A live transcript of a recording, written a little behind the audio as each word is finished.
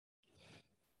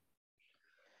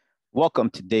Welcome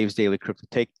to Dave's Daily Crypto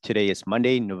Take. Today is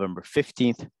Monday, November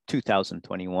 15th,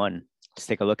 2021. Let's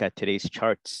take a look at today's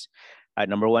charts. At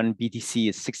number one, BTC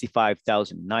is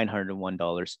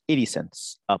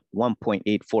 $65,901.80, up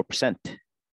 1.84%.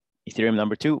 Ethereum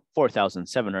number two,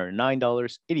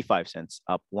 $4,709.85,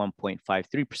 up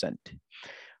 1.53%.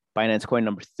 Binance Coin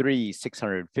number three,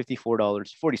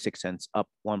 $654.46, up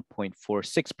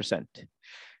 1.46%.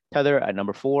 Tether at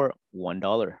number four,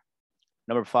 $1.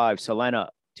 Number five, Solana,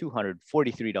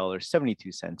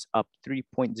 $243.72, up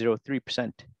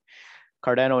 3.03%.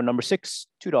 Cardano number six,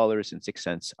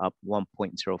 $2.06, up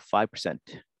 1.05%.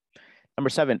 Number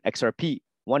seven, XRP,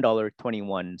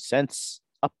 $1.21,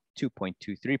 up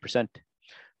 2.23%.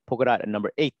 Polkadot at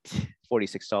number eight,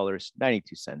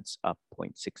 $46.92, up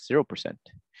 0.60%.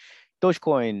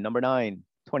 Dogecoin number nine,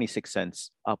 26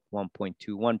 cents, up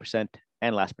 1.21%.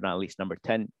 And last but not least, number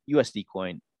 10, USD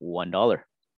coin, $1.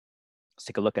 Let's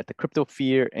take a look at the Crypto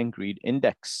Fear and Greed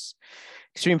Index.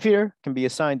 Extreme fear can be a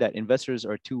sign that investors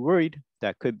are too worried.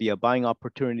 That could be a buying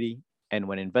opportunity. And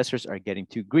when investors are getting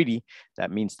too greedy, that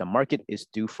means the market is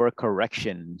due for a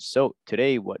correction. So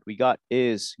today, what we got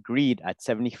is greed at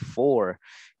 74.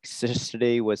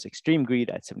 Yesterday was extreme greed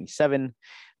at 77.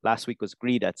 Last week was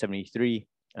greed at 73.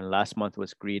 And last month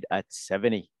was greed at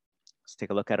 70. Let's take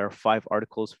a look at our 5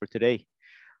 articles for today.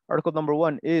 Article number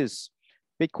 1 is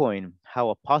Bitcoin, how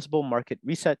a possible market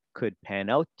reset could pan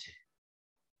out.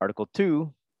 Article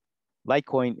 2,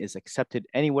 Litecoin is accepted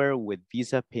anywhere with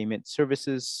Visa payment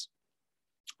services.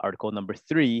 Article number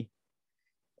 3,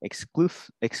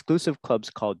 exclusive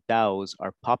clubs called DAOs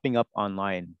are popping up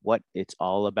online, what it's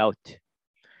all about.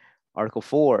 Article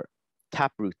 4,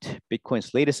 Taproot,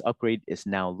 Bitcoin's latest upgrade is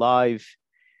now live.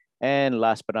 And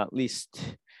last but not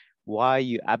least, why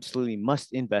you absolutely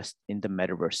must invest in the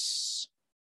metaverse.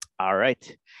 All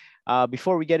right.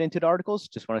 Before we get into the articles,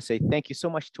 just want to say thank you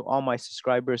so much to all my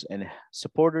subscribers and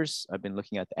supporters. I've been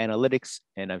looking at the analytics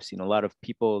and I've seen a lot of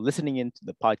people listening into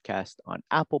the podcast on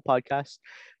Apple Podcasts.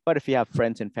 But if you have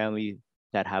friends and family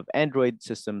that have Android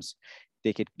systems,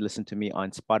 they could listen to me on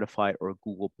Spotify or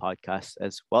Google Podcasts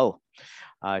as well.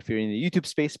 If you're in the YouTube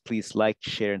space, please like,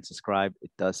 share, and subscribe. It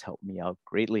does help me out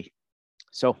greatly.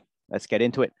 So let's get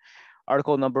into it.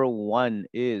 Article number 1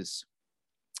 is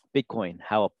Bitcoin,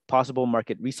 how a possible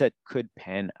market reset could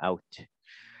pan out.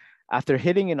 After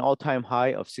hitting an all-time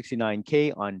high of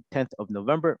 69K on 10th of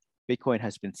November, Bitcoin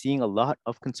has been seeing a lot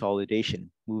of consolidation,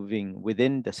 moving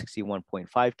within the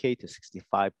 61.5K to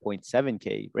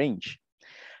 65.7K range.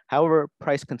 However,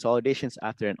 price consolidations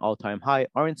after an all-time high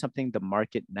aren't something the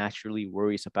market naturally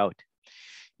worries about.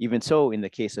 Even so, in the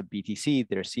case of BTC,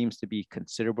 there seems to be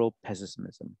considerable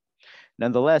pessimism.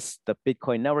 Nonetheless, the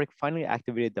Bitcoin network finally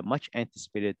activated the much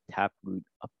anticipated Taproot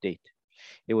update.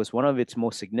 It was one of its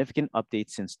most significant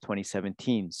updates since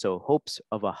 2017, so hopes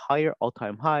of a higher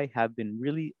all-time high have been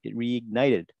really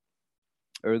reignited.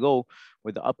 Ergo,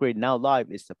 with the upgrade now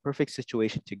live, is the perfect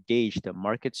situation to gauge the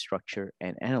market structure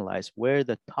and analyze where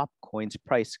the top coin's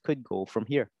price could go from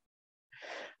here.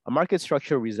 A market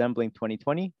structure resembling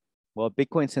 2020, while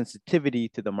Bitcoin's sensitivity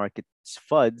to the market's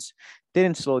FUDs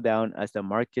didn't slow down as the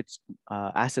market's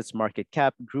assets market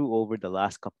cap grew over the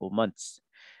last couple of months.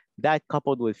 That,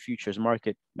 coupled with futures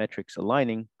market metrics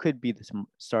aligning, could be the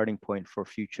starting point for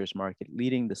futures market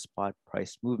leading the spot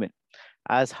price movement,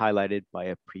 as highlighted by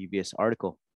a previous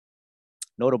article.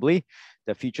 Notably,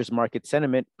 the futures market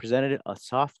sentiment presented a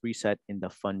soft reset in the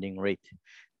funding rate.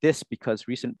 This because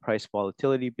recent price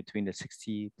volatility between the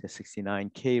 60 to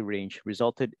 69K range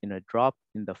resulted in a drop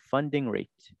in the funding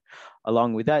rate.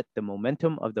 Along with that, the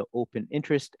momentum of the open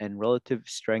interest and relative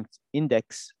strength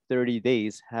index 30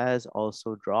 days has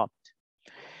also dropped.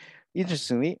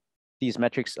 Interestingly, these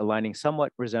metrics aligning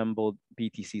somewhat resembled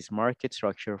BTC's market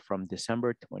structure from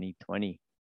December 2020.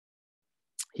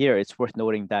 Here, it's worth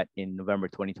noting that in November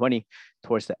 2020,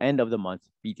 towards the end of the month,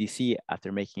 BTC,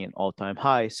 after making an all-time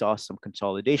high, saw some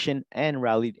consolidation and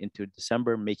rallied into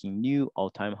December, making new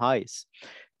all-time highs.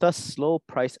 Thus, slow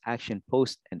price action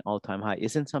post an all-time high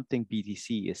isn't something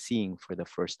BTC is seeing for the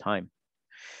first time.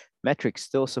 Metrics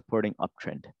still supporting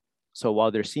uptrend. So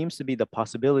while there seems to be the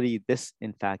possibility this,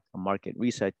 in fact, a market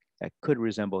reset that could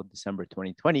resemble December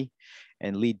 2020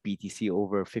 and lead BTC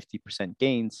over 50%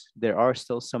 gains, there are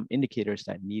still some indicators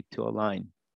that need to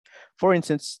align. For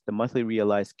instance, the monthly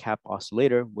realized cap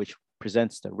oscillator, which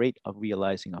presents the rate of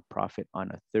realizing a profit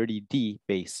on a 30D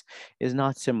base, is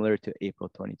not similar to April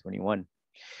 2021.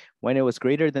 When it was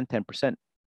greater than 10%, the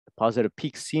positive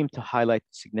peaks seem to highlight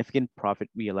significant profit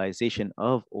realization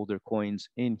of older coins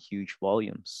in huge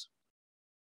volumes.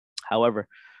 However,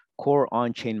 core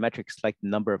on-chain metrics like the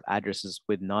number of addresses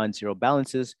with non-zero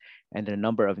balances and the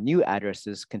number of new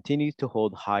addresses continue to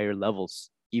hold higher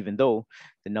levels, even though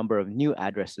the number of new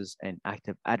addresses and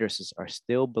active addresses are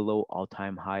still below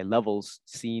all-time high levels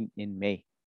seen in May.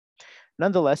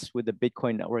 Nonetheless, with the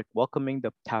Bitcoin network welcoming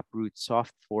the Taproot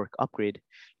soft fork upgrade,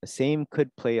 the same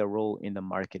could play a role in the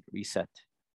market reset.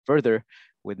 Further,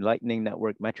 with Lightning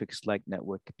Network metrics like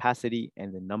network capacity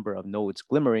and the number of nodes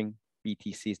glimmering,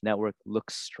 BTC's network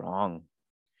looks strong.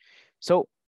 So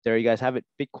there you guys have it,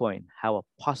 Bitcoin, how a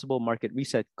possible market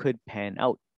reset could pan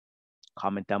out.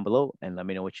 Comment down below and let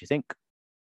me know what you think.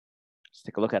 Let's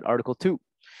take a look at Article 2.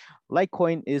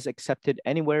 Litecoin is accepted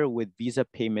anywhere with Visa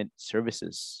payment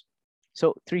services.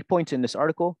 So 3 points in this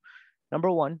article. Number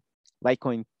 1,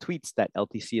 Litecoin tweets that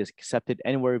LTC is accepted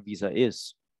anywhere Visa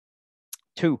is.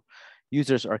 2,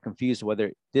 users are confused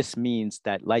whether this means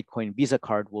that Litecoin Visa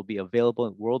card will be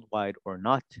available worldwide or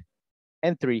not.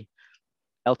 And 3,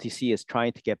 LTC is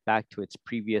trying to get back to its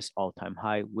previous all-time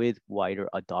high with wider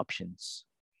adoptions.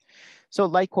 So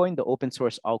Litecoin, the open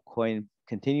source altcoin,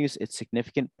 continues its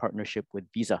significant partnership with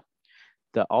Visa.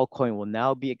 The altcoin will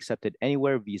now be accepted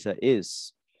anywhere Visa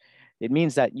is. It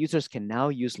means that users can now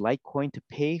use Litecoin to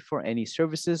pay for any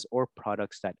services or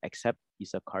products that accept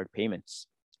Visa card payments.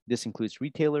 This includes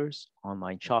retailers,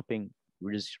 online shopping,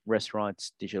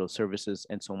 restaurants, digital services,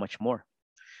 and so much more.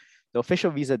 The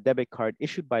official Visa debit card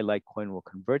issued by Litecoin will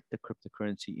convert the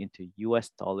cryptocurrency into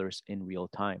US dollars in real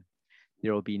time.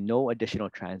 There will be no additional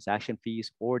transaction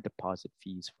fees or deposit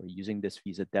fees for using this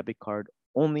Visa debit card,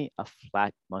 only a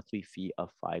flat monthly fee of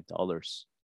 $5.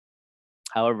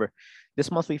 However, this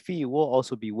monthly fee will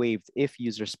also be waived if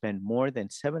users spend more than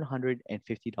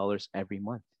 $750 every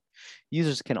month.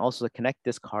 Users can also connect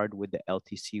this card with the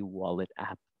LTC Wallet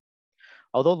app.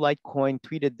 Although Litecoin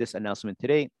tweeted this announcement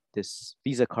today, this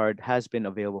Visa card has been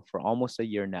available for almost a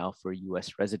year now for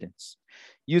US residents.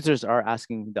 Users are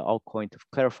asking the altcoin to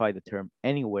clarify the term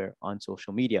anywhere on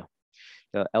social media.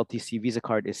 The LTC Visa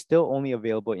card is still only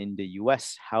available in the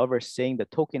US. However, saying the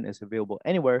token is available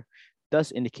anywhere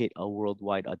does indicate a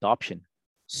worldwide adoption.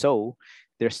 So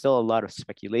there's still a lot of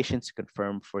speculation to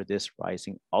confirm for this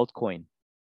rising altcoin.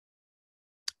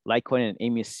 Litecoin and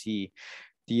AMC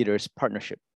Theaters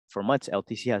partnership. For months,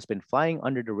 LTC has been flying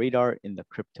under the radar in the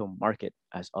crypto market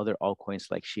as other altcoins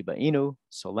like Shiba Inu,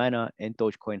 Solana, and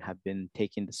Dogecoin have been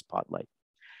taking the spotlight.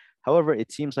 However,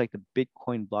 it seems like the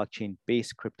Bitcoin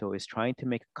blockchain-based crypto is trying to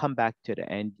make a comeback to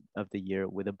the end of the year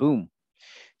with a boom.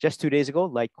 Just 2 days ago,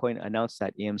 Litecoin announced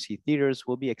that AMC Theaters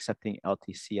will be accepting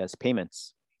LTC as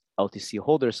payments. LTC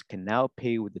holders can now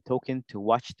pay with the token to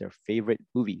watch their favorite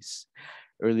movies.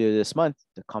 Earlier this month,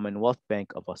 the Commonwealth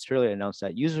Bank of Australia announced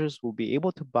that users will be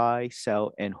able to buy,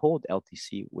 sell, and hold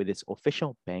LTC with its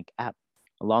official bank app,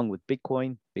 along with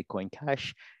Bitcoin, Bitcoin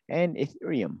Cash, and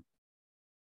Ethereum.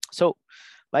 So,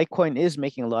 Litecoin is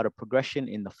making a lot of progression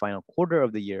in the final quarter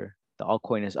of the year. The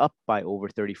altcoin is up by over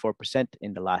 34%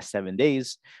 in the last 7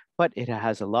 days, but it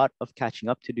has a lot of catching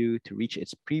up to do to reach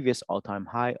its previous all-time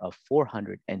high of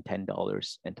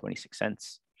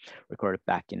 $410.26, recorded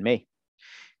back in May.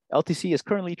 LTC is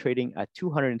currently trading at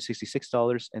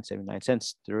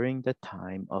 $266.79 during the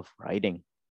time of writing.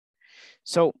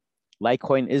 So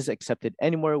Litecoin is accepted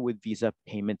anywhere with Visa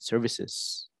payment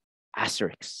services.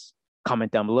 Asterisk. Comment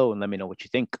down below and let me know what you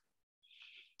think.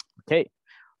 Okay,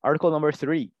 article number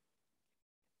 3.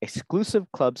 Exclusive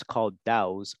clubs called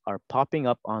DAOs are popping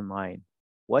up online.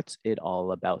 What's it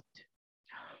all about?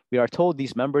 We are told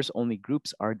these members-only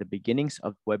groups are the beginnings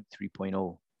of Web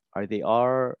 3.0. Are they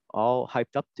all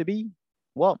hyped up to be?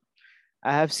 Well,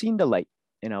 I have seen the light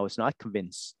and I was not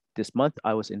convinced. This month,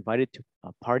 I was invited to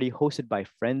a party hosted by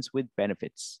Friends with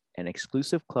Benefits, an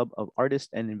exclusive club of artists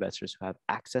and investors who have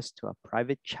access to a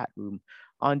private chat room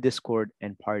on Discord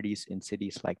and parties in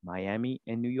cities like Miami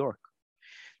and New York.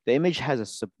 The image has a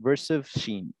subversive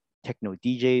sheen, techno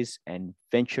DJs and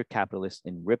venture capitalists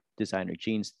in ripped designer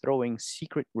jeans throwing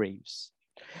secret raves.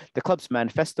 The club's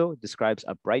manifesto describes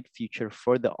a bright future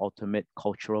for the ultimate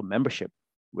cultural membership,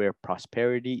 where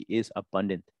prosperity is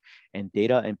abundant and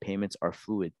data and payments are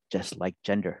fluid, just like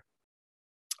gender.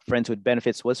 Friends with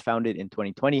Benefits was founded in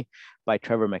 2020 by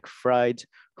Trevor McBride,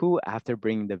 who, after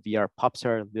bringing the VR pop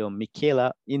star Lil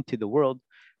Miquela into the world,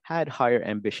 had higher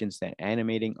ambitions than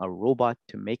animating a robot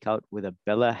to make out with a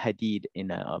Bella Hadid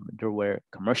in an underwear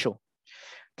commercial.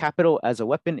 Capital as a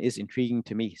weapon is intriguing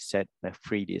to me, said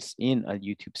McBride in a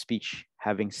YouTube speech.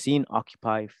 Having seen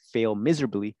Occupy fail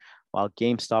miserably while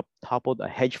GameStop toppled a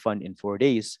hedge fund in 4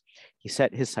 days, he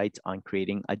set his sights on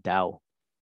creating a DAO.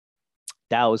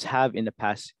 DAOs have in the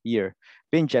past year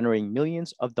been generating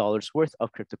millions of dollars worth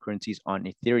of cryptocurrencies on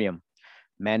Ethereum.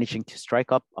 managing to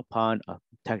strike up upon a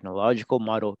technological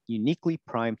model uniquely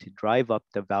primed to drive up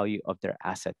the value of their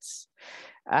assets.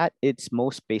 At its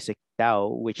most basic,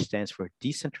 DAO, which stands for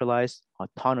Decentralized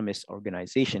Autonomous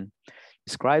Organization,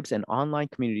 describes an online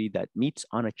community that meets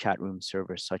on a chat room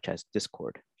server such as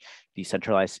Discord,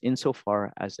 decentralized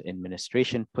insofar as the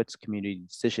administration puts community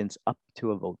decisions up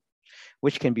to a vote,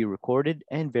 which can be recorded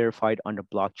and verified on the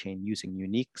blockchain using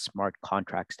unique smart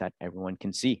contracts that everyone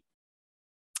can see.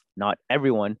 Not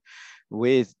everyone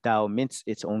with DAO mints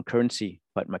its own currency,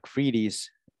 but McFreedy's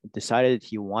decided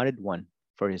he wanted one.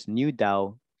 For his new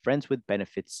DAO, Friends with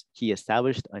Benefits, he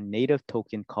established a native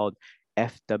token called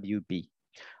FWB,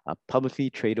 a publicly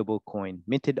tradable coin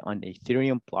minted on the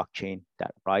Ethereum blockchain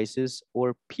that rises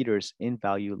or peters in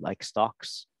value like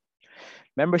stocks.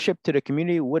 Membership to the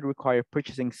community would require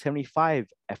purchasing 75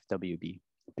 FWB.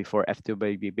 Before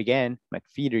FWB began,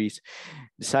 McFeederys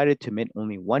decided to mint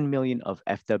only 1 million of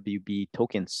FWB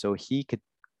tokens so he could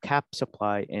cap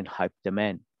supply and hype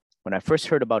demand. When I first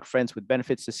heard about Friends with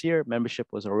Benefits this year, membership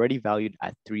was already valued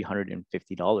at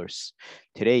 $350.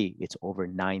 Today, it's over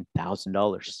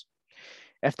 $9,000.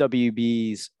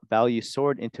 FWB's value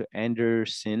soared into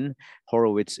Andreessen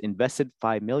Horowitz invested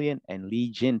 5 million and Li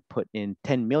Jin put in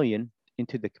 10 million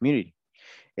into the community.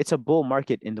 It's a bull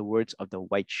market in the words of the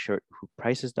white shirt who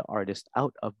prices the artist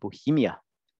out of Bohemia.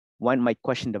 One might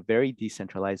question the very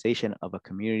decentralization of a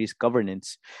community's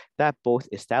governance that both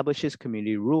establishes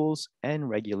community rules and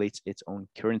regulates its own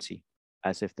currency,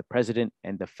 as if the president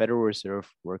and the Federal Reserve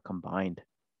were combined.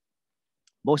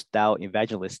 Most DAO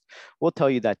evangelists will tell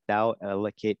you that DAO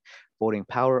allocate voting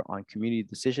power on community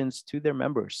decisions to their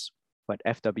members. But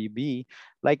FWB,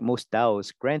 like most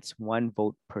DAOs, grants 1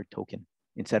 vote per token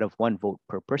instead of 1 vote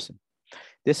per person.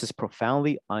 This is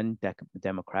profoundly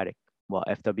undemocratic. While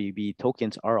FWB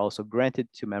tokens are also granted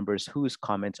to members whose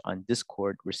comments on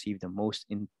Discord receive the most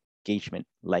engagement,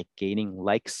 like gaining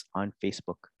likes on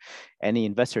Facebook. Any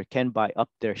investor can buy up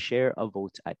their share of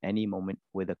votes at any moment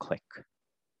with a click.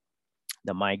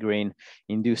 The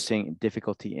migraine-inducing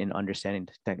difficulty in understanding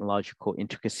the technological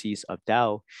intricacies of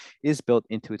DAO is built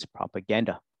into its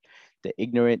propaganda. The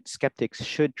ignorant skeptics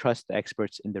should trust the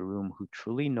experts in the room who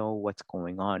truly know what's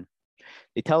going on.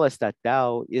 They tell us that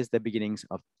DAO is the beginnings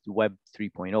of Web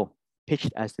 3.0,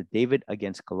 pitched as the David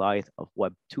against Goliath of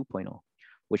Web 2.0,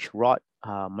 which wrought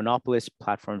monopolist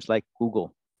platforms like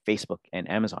Google, Facebook, and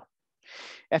Amazon.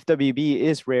 FWB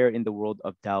is rare in the world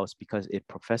of DAOs because it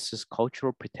professes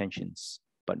cultural pretensions,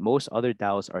 but most other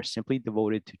DAOs are simply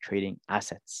devoted to trading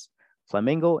assets.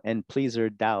 Flamingo and Pleaser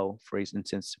DAO, for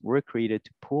instance, were created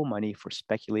to pool money for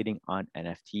speculating on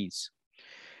NFTs.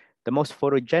 The most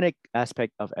photogenic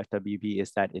aspect of FWB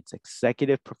is that its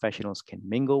executive professionals can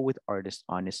mingle with artists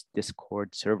on its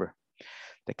Discord server.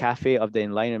 The cafe of the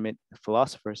Enlightenment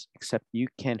philosophers, except you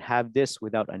can have this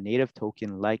without a native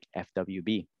token like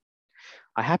FWB.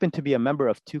 I happen to be a member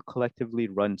of 2 collectively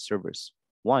run servers.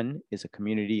 One is a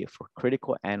community for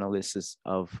critical analysis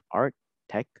of art,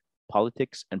 tech,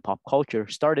 politics, and pop culture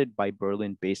started by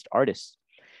Berlin-based artists.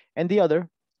 And the other,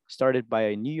 started by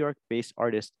a New York-based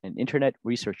artist and internet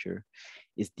researcher,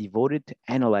 is devoted to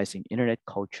analyzing internet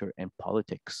culture and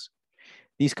politics.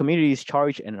 These communities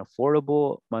charge an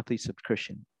affordable monthly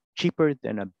subscription, cheaper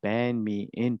than a banh mi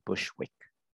in Bushwick.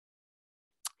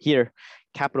 Here,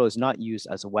 capital is not used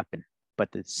as a weapon,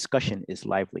 but the discussion is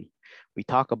lively. We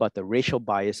talk about the racial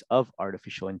bias of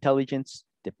artificial intelligence,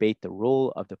 debate the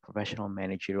role of the professional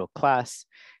managerial class,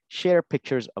 share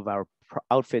pictures of our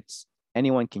outfits.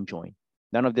 Anyone can join.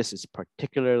 None of this is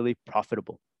particularly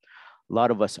profitable. A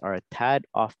lot of us are a tad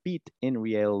offbeat in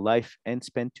real life and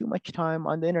spend too much time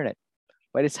on the internet,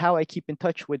 but it's how I keep in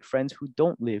touch with friends who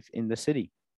don't live in the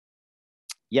city.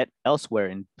 Yet elsewhere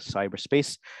in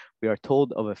cyberspace, we are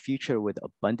told of a future with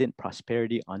abundant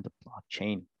prosperity on the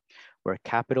blockchain, where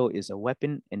capital is a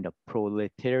weapon and the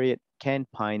proletariat can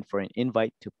pine for an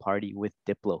invite to party with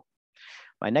Diplo.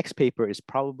 My next paper is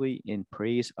probably in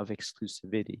praise of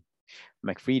exclusivity.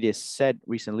 McFreedy said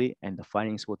recently, and the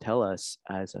findings will tell us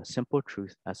as a simple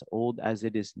truth as old as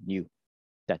it is new,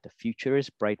 that the future is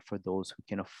bright for those who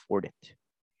can afford it.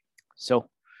 So,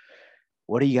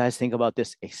 what do you guys think about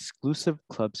this? Exclusive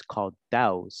clubs called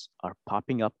DAOs are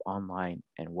popping up online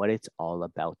and what it's all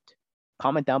about.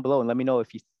 Comment down below and let me know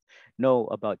if you know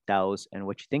about DAOs and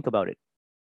what you think about it.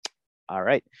 All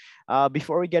right.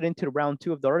 Before we get into round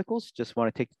 2 of the articles, just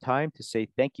want to take the time to say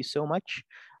thank you so much.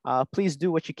 Please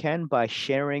do what you can by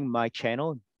sharing my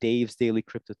channel, Dave's Daily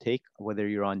Crypto Take, whether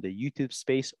you're on the YouTube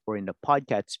space or in the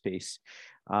podcast space.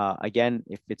 Again,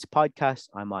 if it's podcast,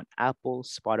 I'm on Apple,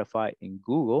 Spotify, and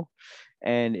Google.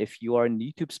 And if you are in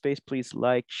the YouTube space, please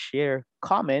like, share,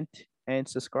 comment, and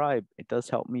subscribe. It does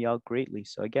help me out greatly.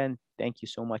 So again, thank you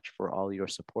so much for all your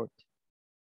support.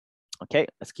 Okay,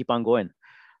 let's keep on going.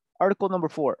 Article number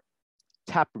 4,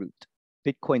 Taproot.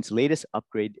 Bitcoin's latest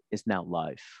upgrade is now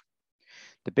live.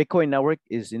 The Bitcoin network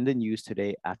is in the news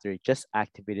today after it just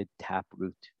activated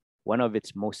Taproot, one of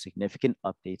its most significant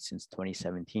updates since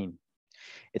 2017.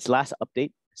 Its last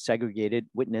update, Segregated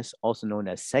Witness, also known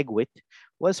as SegWit,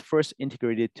 was first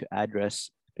integrated to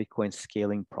address Bitcoin's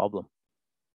scaling problem.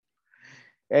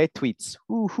 It tweets,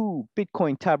 woohoo,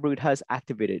 Bitcoin Taproot has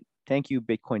activated. Thank you,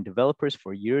 Bitcoin developers,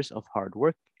 for years of hard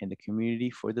work and the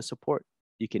community for the support.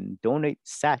 You can donate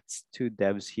sats to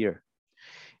devs here.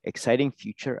 Exciting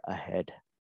future ahead.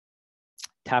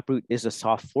 Taproot is a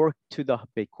soft fork to the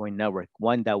Bitcoin network,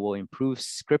 one that will improve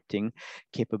scripting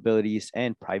capabilities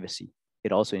and privacy.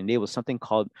 It also enables something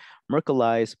called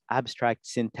Merkleized Abstract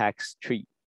Syntax Tree,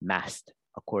 MAST,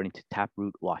 according to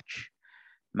Taproot Watch.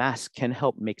 MAST can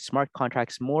help make smart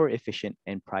contracts more efficient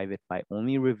and private by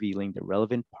only revealing the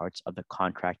relevant parts of the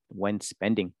contract when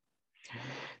spending.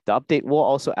 The update will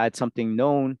also add something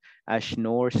known as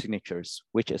Schnorr signatures,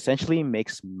 which essentially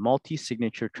makes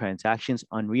multi-signature transactions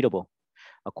unreadable.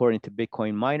 According to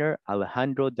Bitcoin miner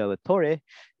Alejandro de la Torre,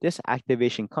 this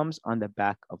activation comes on the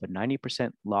back of a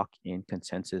 90% lock-in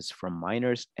consensus from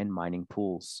miners and mining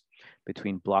pools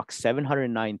between blocks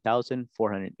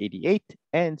 709,488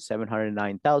 and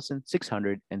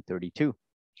 709,632.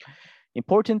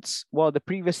 Importance, while the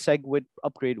previous SegWit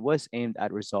upgrade was aimed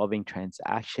at resolving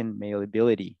transaction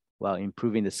malleability while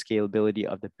improving the scalability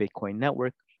of the Bitcoin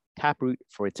network, Taproot,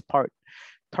 for its part,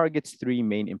 targets 3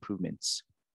 main improvements: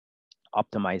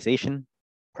 optimization,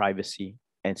 privacy,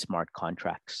 and smart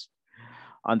contracts.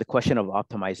 On the question of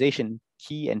optimization,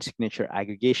 key and signature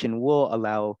aggregation will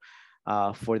allow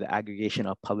for the aggregation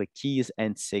of public keys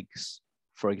and SIGs.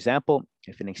 For example,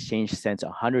 if an exchange sends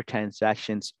 100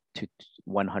 transactions to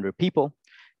 100 people,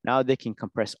 now they can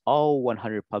compress all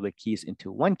 100 public keys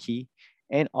into one key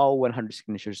and all 100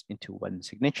 signatures into one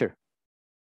signature.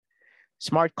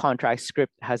 Smart contract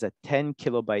script has a 10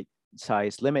 kilobyte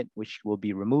size limit, which will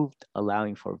be removed,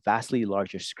 allowing for vastly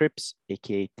larger scripts,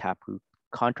 aka Taproot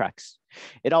contracts.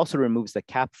 It also removes the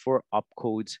cap for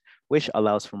opcodes, which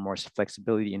allows for more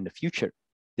flexibility in the future.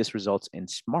 This results in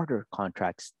smarter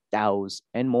contracts, DAOs,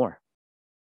 and more.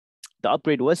 The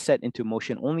upgrade was set into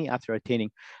motion only after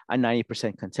attaining a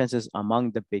 90% consensus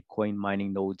among the Bitcoin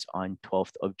mining nodes on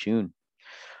 12th of June.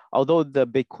 Although the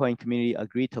Bitcoin community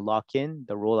agreed to lock in,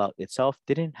 the rollout itself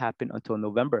didn't happen until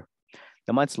November.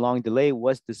 The months-long delay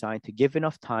was designed to give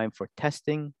enough time for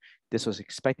testing. This was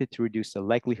expected to reduce the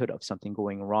likelihood of something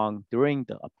going wrong during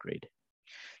the upgrade.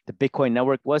 The Bitcoin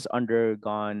network was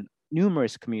undergone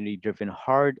numerous community-driven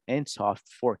hard and soft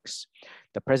forks.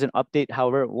 The present update,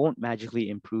 however, won't magically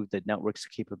improve the network's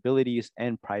capabilities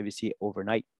and privacy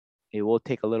overnight. It will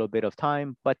take a little bit of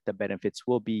time, but the benefits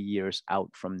will be years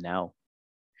out from now.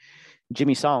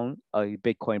 Jimmy Song, a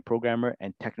Bitcoin programmer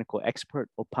and technical expert,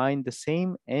 opined the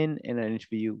same in an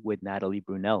interview with Natalie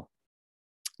Brunell.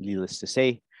 Needless to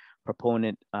say,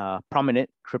 prominent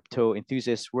crypto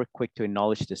enthusiasts were quick to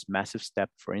acknowledge this massive step.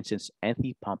 For instance,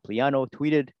 Anthony Pompliano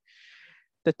tweeted,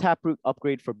 "The Taproot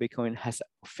upgrade for Bitcoin has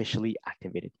officially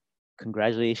activated.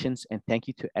 Congratulations and thank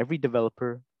you to every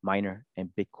developer, miner,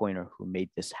 and Bitcoiner who made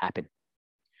this happen."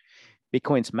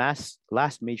 Bitcoin's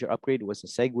last major upgrade was the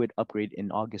SegWit upgrade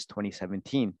in August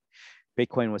 2017.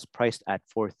 Bitcoin was priced at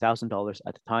 $4,000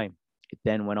 at the time. It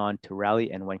then went on to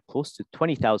rally and went close to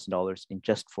 $20,000 in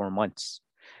just 4 months.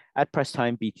 At press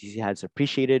time, BTC has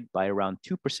appreciated by around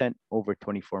 2% over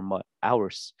 24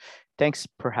 hours, thanks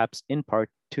perhaps in part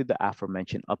to the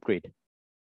aforementioned upgrade.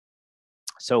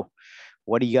 So,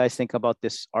 what do you guys think about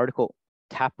this article?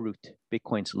 Taproot,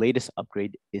 Bitcoin's latest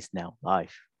upgrade, is now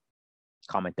live.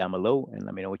 Comment down below and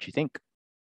let me know what you think.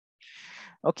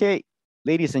 Okay,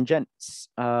 ladies and gents,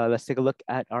 let's take a look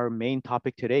at our main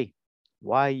topic today: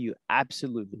 why you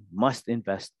absolutely must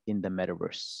invest in the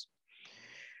metaverse.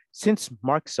 Since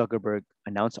Mark Zuckerberg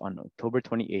announced on October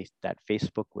 28th that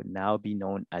Facebook would now be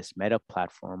known as Meta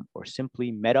Platform, or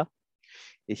simply Meta,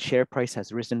 its share price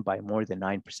has risen by more than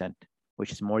 9%,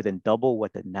 which is more than double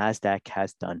what the NASDAQ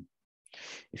has done.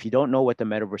 If you don't know what the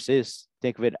metaverse is,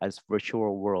 think of it as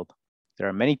virtual world. There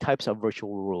are many types of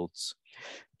virtual worlds.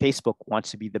 Facebook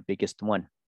wants to be the biggest one.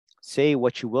 Say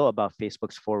what you will about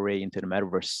Facebook's foray into the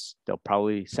metaverse, they'll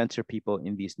probably censor people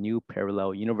in these new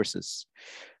parallel universes.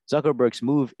 Zuckerberg's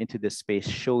move into this space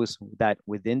shows that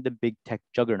within the big tech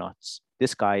juggernauts,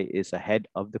 this guy is ahead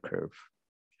of the curve.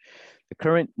 The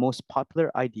current most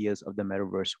popular ideas of the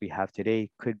metaverse we have today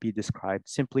could be described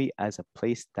simply as a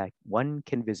place that one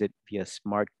can visit via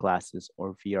smart glasses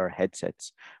or VR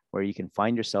headsets, where you can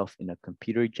find yourself in a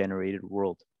computer-generated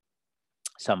world,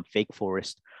 some fake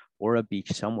forest, or a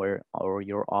beach somewhere, or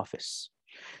your office.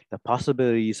 The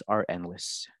possibilities are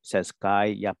endless, says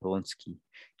Guy Yablonski,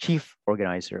 chief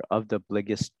organizer of the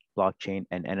biggest blockchain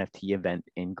and NFT event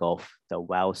in Gulf, the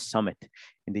WOW Summit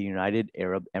in the United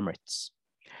Arab Emirates.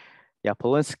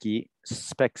 Yablonski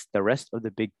suspects the rest of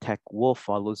the big tech will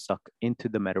follow Zuck into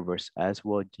the metaverse, as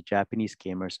will the Japanese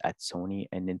gamers at Sony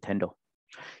and Nintendo.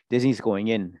 Disney's going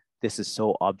in. This is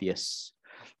so obvious.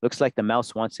 Looks like the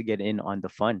mouse wants to get in on the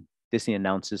fun. Disney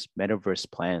announces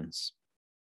metaverse plans.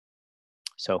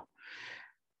 So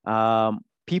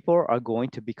people are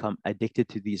going to become addicted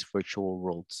to these virtual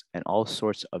worlds, and all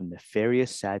sorts of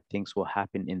nefarious, sad things will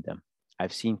happen in them.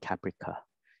 I've seen Caprica.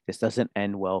 This doesn't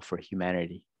end well for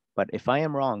humanity. But if I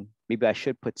am wrong, maybe I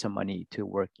should put some money to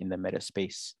work in the meta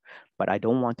space. But I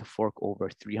don't want to fork over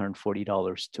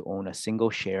 $340 to own a single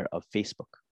share of Facebook.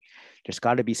 There's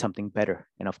got to be something better.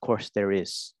 And of course, there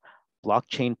is.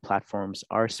 Blockchain platforms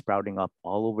are sprouting up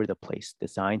all over the place,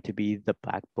 designed to be the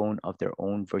backbone of their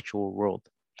own virtual world,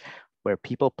 where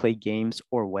people play games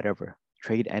or whatever,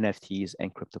 trade NFTs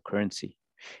and cryptocurrency.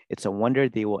 It's a wonder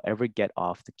they will ever get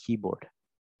off the keyboard.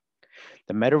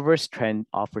 The metaverse trend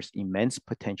offers immense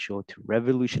potential to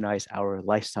revolutionize our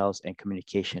lifestyles and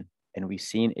communication, and we've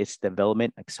seen its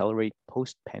development accelerate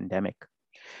post-pandemic.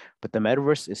 But the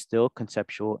metaverse is still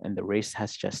conceptual and the race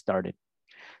has just started,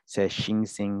 says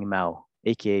Xingxing Mao,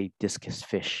 aka Discus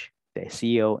Fish, the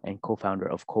CEO and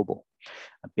co-founder of Kobo,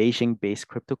 a Beijing-based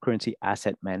cryptocurrency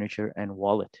asset manager and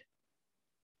wallet.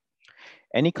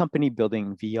 Any company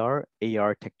building VR,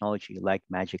 AR technology like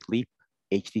Magic Leap,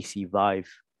 HTC Vive,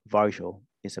 Varjo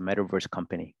is a metaverse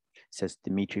company, says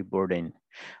Dmitry Bourdin,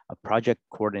 a project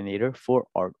coordinator for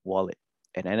Art Wallet,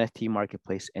 an NFT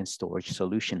marketplace and storage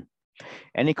solution.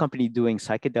 Any company doing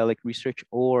psychedelic research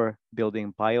or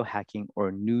building biohacking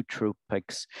or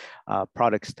nootropics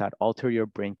products that alter your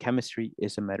brain chemistry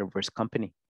is a metaverse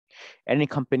company. Any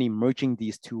company merging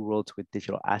these two worlds with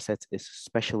digital assets is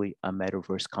especially a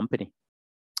metaverse company.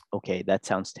 Okay, that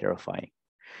sounds terrifying.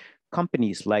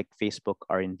 Companies like Facebook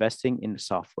are investing in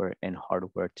software and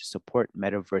hardware to support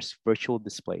metaverse virtual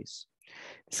displays.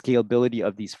 The scalability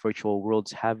of these virtual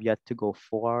worlds have yet to go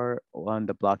far on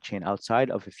the blockchain outside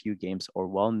of a few games or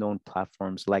well-known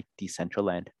platforms like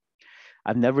Decentraland.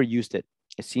 I've never used it.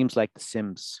 It seems like The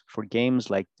Sims. For games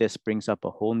like this brings up a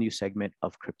whole new segment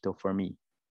of crypto for me,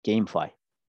 GameFi.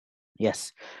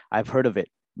 Yes, I've heard of it.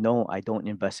 No, I don't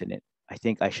invest in it. I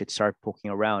think I should start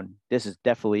poking around. This is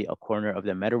definitely a corner of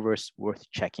the metaverse worth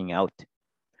checking out.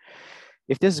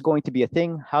 If this is going to be a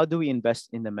thing, how do we invest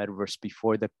in the metaverse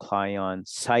before the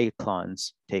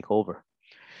cyclones take over?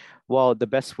 Well, the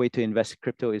best way to invest in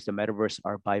crypto is the metaverse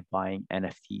are by buying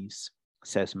NFTs,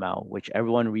 says Mao, which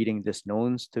everyone reading this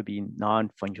knows to be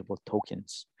non-fungible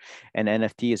tokens. An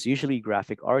NFT is usually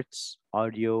graphic arts,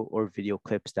 audio, or video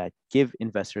clips that give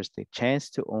investors the chance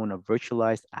to own a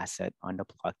virtualized asset on the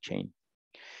blockchain.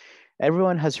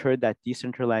 Everyone has heard that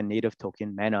Decentraland native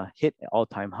token Mana hit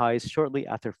all-time highs shortly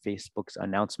after Facebook's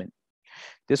announcement.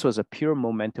 This was a pure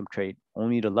momentum trade.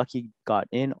 Only the lucky got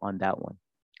in on that one.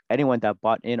 Anyone that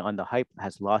bought in on the hype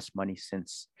has lost money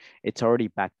since. It's already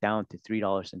back down to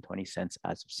 $3.20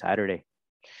 as of Saturday.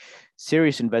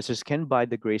 Serious investors can buy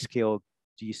the Grayscale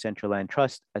Decentraland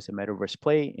Trust as a metaverse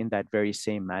play in that very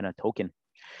same Mana token.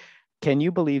 Can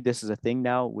you believe this is a thing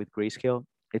now with Grayscale?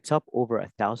 It's up over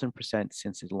 1,000%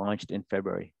 since it launched in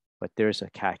February, but there's a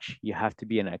catch. You have to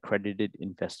be an accredited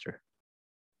investor,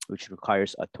 which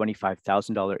requires a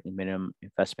 $25,000 minimum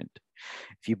investment.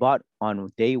 If you bought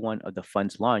on day one of the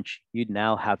fund's launch, you'd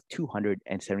now have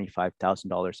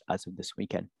 $275,000 as of this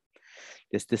weekend.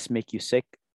 Does this make you sick?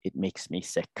 It makes me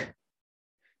sick.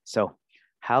 So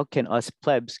how can us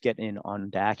plebs get in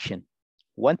on the action?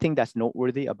 One thing that's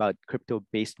noteworthy about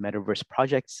crypto-based metaverse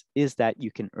projects is that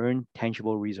you can earn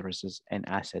tangible resources and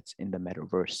assets in the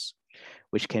metaverse,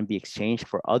 which can be exchanged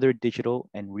for other digital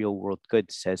and real-world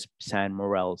goods, says San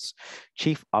Morales,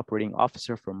 Chief Operating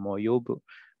Officer for Moyobu,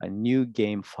 a new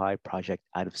GameFi project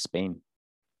out of Spain.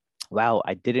 Wow,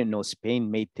 I didn't know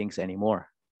Spain made things anymore.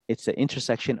 It's the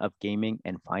intersection of gaming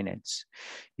and finance.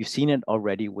 You've seen it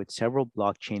already with several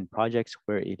blockchain projects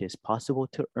where it is possible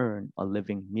to earn a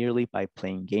living merely by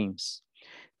playing games.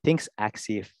 Think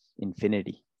Axie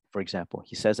Infinity, for example.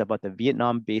 He says about the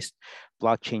Vietnam-based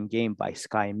blockchain game by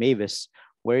Sky Mavis,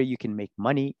 where you can make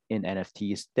money in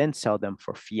NFTs, then sell them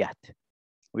for fiat.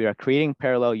 We are creating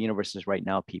parallel universes right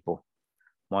now, people.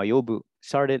 Mayobu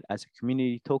started as a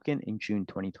community token in June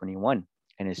 2021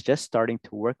 and is just starting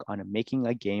to work on making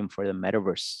a game for the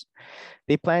metaverse.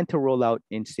 They plan to roll out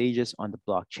in stages on the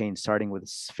blockchain, starting with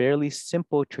a fairly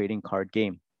simple trading card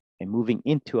game and moving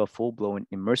into a full-blown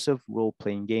immersive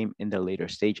role-playing game in the later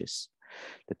stages.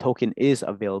 The token is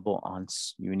available on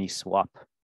Uniswap.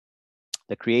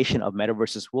 The creation of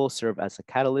metaverses will serve as a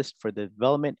catalyst for the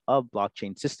development of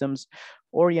blockchain systems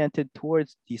oriented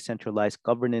towards decentralized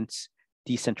governance,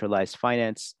 decentralized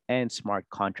finance, and smart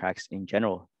contracts in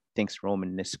general, thinks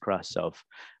Roman Niskrasov,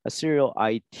 a serial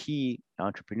IT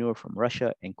entrepreneur from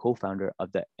Russia and co-founder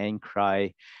of the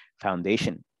Ancry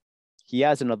Foundation. He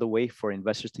has another way for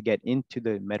investors to get into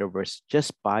the metaverse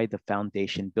just by the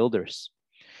foundation builders.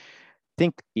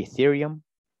 Think Ethereum,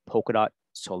 Polkadot,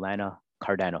 Solana,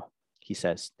 Cardano. He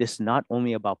says, this is not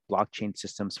only about blockchain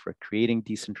systems for creating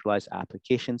decentralized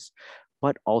applications,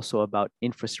 but also about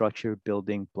infrastructure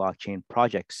building blockchain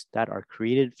projects that are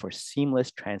created for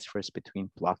seamless transfers between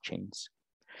blockchains.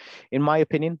 In my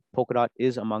opinion, Polkadot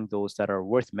is among those that are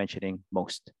worth mentioning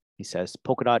most. He says,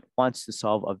 Polkadot wants to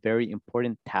solve a very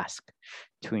important task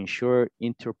to ensure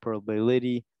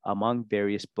interoperability among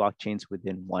various blockchains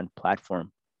within one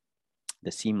platform.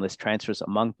 The seamless transfers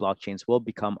among blockchains will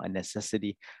become a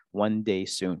necessity one day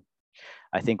soon.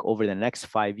 I think over the next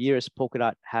 5 years,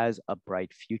 Polkadot has a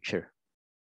bright future.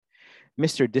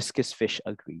 Mr. Discus Fish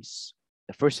agrees.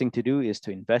 The first thing to do is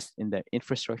to invest in the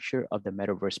infrastructure of the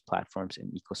metaverse platforms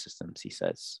and ecosystems, he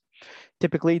says.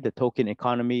 Typically, the token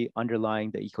economy underlying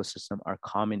the ecosystem are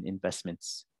common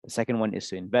investments. The second one is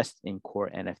to invest in core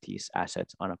NFTs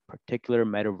assets on a particular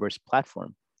metaverse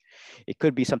platform. It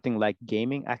could be something like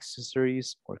gaming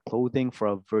accessories or clothing for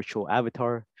a virtual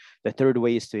avatar. The third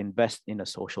way is to invest in a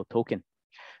social token,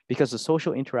 because the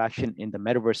social interaction in the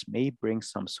metaverse may bring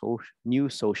some new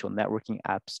social networking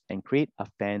apps and create a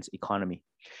fans economy.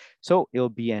 So it'll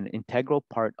be an integral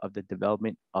part of the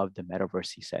development of the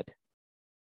metaverse, he said.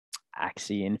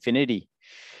 Axie Infinity.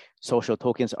 Social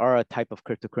tokens are a type of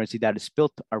cryptocurrency that is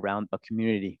built around a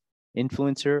community,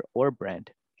 influencer, or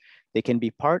brand. They can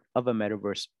be part of a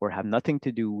metaverse or have nothing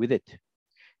to do with it.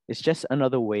 It's just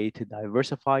another way to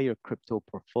diversify your crypto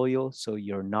portfolio so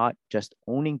you're not just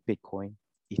owning Bitcoin,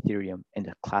 Ethereum, and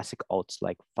the classic alts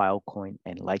like Filecoin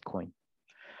and Litecoin.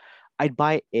 I'd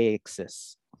buy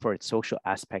AXS for its social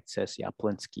aspect, says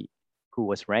Yablonsky, who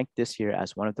was ranked this year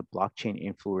as one of the blockchain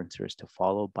influencers to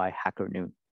follow by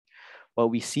HackerNoon. What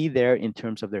we see there in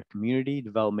terms of their community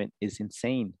development is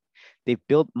insane. They've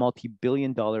built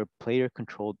multi-billion-dollar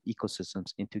player-controlled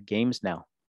ecosystems into games now.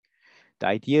 The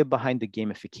idea behind the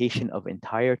gamification of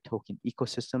entire token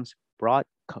ecosystems brought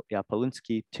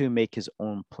Yablonsky to make his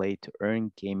own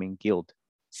play-to-earn gaming guild,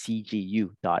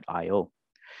 CGU.io.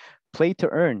 Play to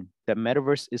earn, the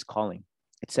metaverse is calling.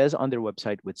 It says on their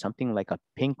website with something like a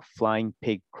pink flying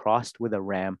pig crossed with a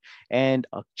ram and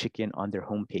a chicken on their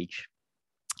homepage.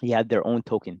 He had their own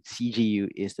token. CGU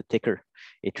is the ticker.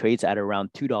 It trades at around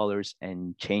 $2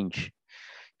 and change.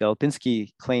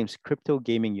 Yablonsky claims Crypto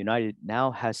Gaming United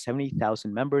now has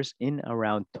 70,000 members in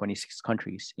around 26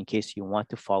 countries. In case you want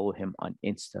to follow him on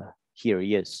Insta, here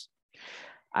he is.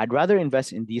 I'd rather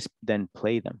invest in these than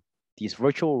play them. These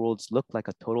virtual worlds look like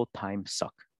a total time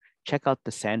suck. Check out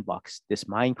the Sandbox. This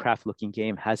Minecraft-looking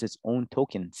game has its own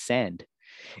token, Sand.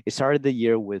 It started the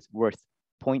year with worth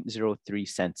 0.03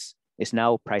 cents. It's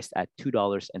now priced at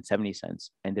 $2.70,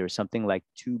 and there is something like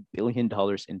 $2 billion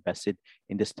invested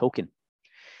in this token.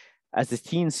 As the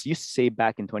teens used to say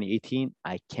back in 2018,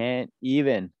 I can't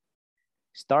even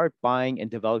start buying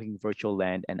and developing virtual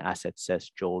land and assets,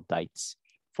 says Joel Deitz,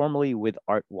 formerly with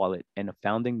Art Wallet and a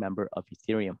founding member of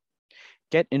Ethereum.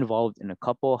 Get involved in a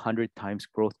couple 100 times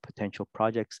growth potential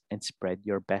projects and spread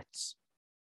your bets.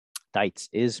 Deitz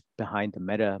is behind the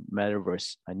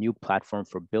Metaverse, a new platform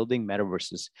for building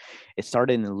metaverses. It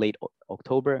started in late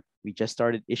October. We just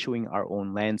started issuing our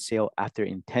own land sale after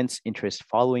intense interest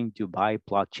following Dubai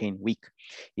Blockchain Week,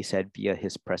 he said via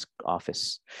his press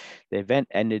office. The event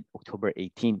ended October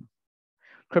 18.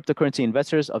 Cryptocurrency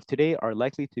investors of today are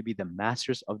likely to be the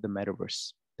masters of the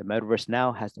metaverse. The metaverse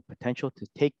now has the potential to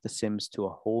take The Sims to a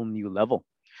whole new level.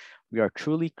 We are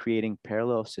truly creating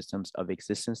parallel systems of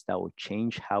existence that will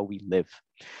change how we live,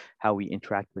 how we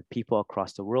interact with people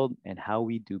across the world, and how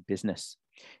we do business.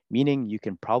 Meaning you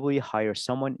can probably hire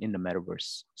someone in the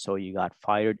metaverse. So you got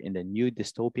fired in the new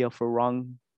dystopia for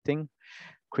wrong thing,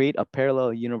 create a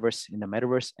parallel universe in the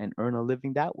metaverse and earn a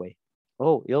living that way.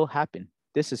 Oh, it'll happen.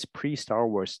 This is pre-Star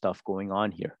Wars stuff going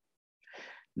on here.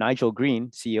 Nigel Green,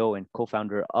 CEO and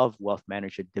co-founder of wealth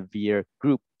manager De Beer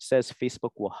Group, says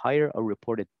Facebook will hire a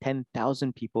reported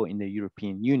 10,000 people in the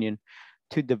European Union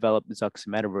to develop Zuck's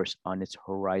metaverse on its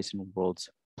Horizon Worlds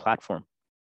platform.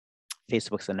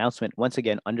 Facebook's announcement once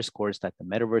again underscores that the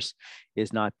metaverse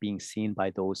is not being seen by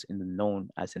those in the known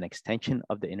as an extension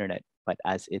of the internet, but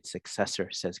as its successor,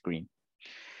 says Green.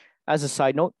 As a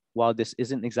side note, while this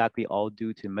isn't exactly all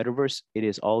due to the metaverse, it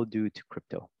is all due to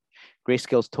crypto.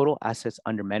 Grayscale's total assets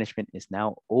under management is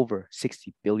now over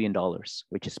 $60 billion,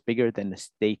 which is bigger than the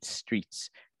State Street's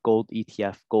gold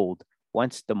ETF Gold,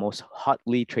 once the most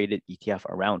hotly traded ETF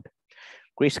around.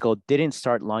 Grayscale didn't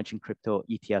start launching crypto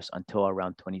ETFs until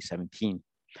around 2017.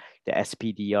 The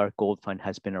SPDR Gold Fund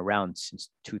has been around since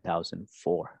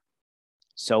 2004.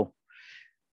 So,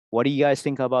 what do you guys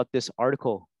think about this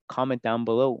article? Comment down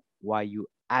below why you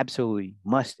absolutely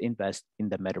must invest in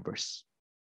the metaverse.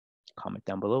 Comment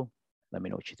down below. Let me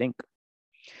know what you think.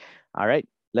 All right,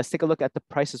 let's take a look at the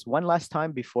prices one last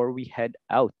time before we head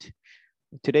out.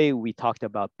 Today, we talked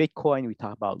about Bitcoin, we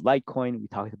talked about Litecoin, we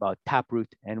talked about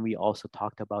Taproot, and we also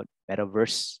talked about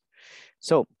Metaverse.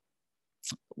 So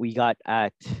we got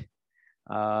at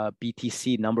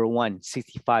BTC number one,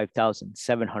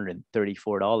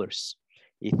 $65,734.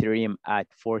 Ethereum at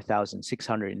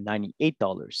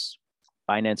 $4,698.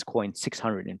 Binance Coin,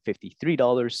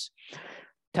 $653.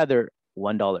 Tether,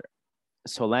 $1.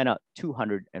 Solana,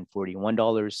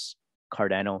 $241.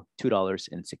 Cardano,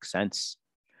 $2.06.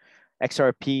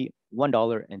 XRP,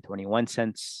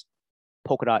 $1.21.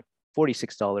 Polkadot,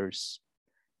 $46.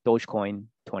 Dogecoin,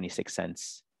 26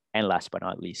 cents. And last but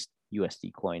not least,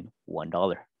 USD coin,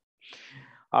 $1.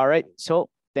 All right, so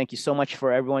thank you so much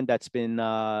for everyone that's been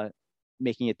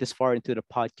making it this far into the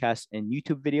podcast and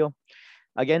YouTube video.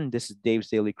 Again, this is Dave's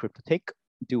Daily Crypto Take.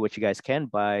 Do what you guys can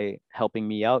by helping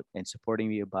me out and supporting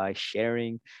me by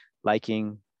sharing,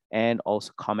 liking, and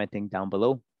also commenting down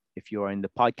below. If you are in the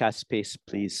podcast space,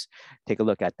 please take a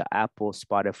look at the Apple,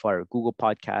 Spotify, or Google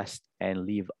podcast and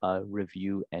leave a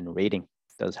review and rating.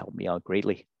 It does help me out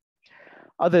greatly.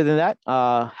 Other than that,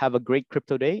 have a great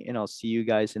crypto day, and I'll see you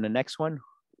guys in the next one.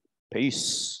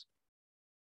 Peace.